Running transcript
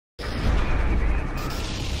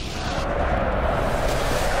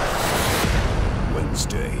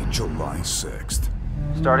July 6th.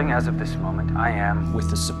 Starting as of this moment, I am, with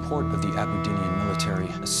the support of the Abyddinian military,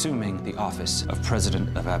 assuming the office of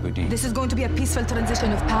President of Abyddin. This is going to be a peaceful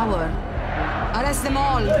transition of power. Arrest them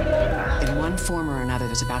all! In one form or another,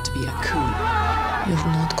 there's about to be a coup. You're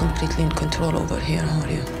not completely in control over here,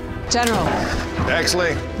 are you? General,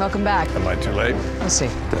 Exley, welcome back. am I too late? We'll see.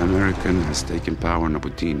 The American has taken power in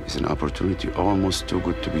Abyddin. It's an opportunity almost too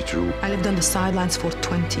good to be true. I lived on the sidelines for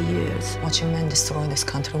 20 years, watching men destroy this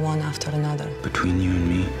country one after another. Between you and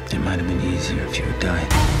me, it might have been easier if you had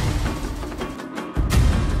died.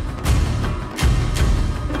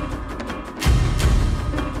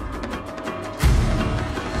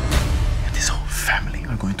 And this whole family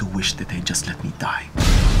are going to wish that they just let me die.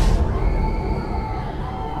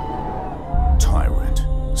 Tyrant.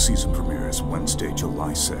 Season premieres Wednesday,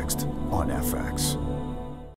 July 6th on FX.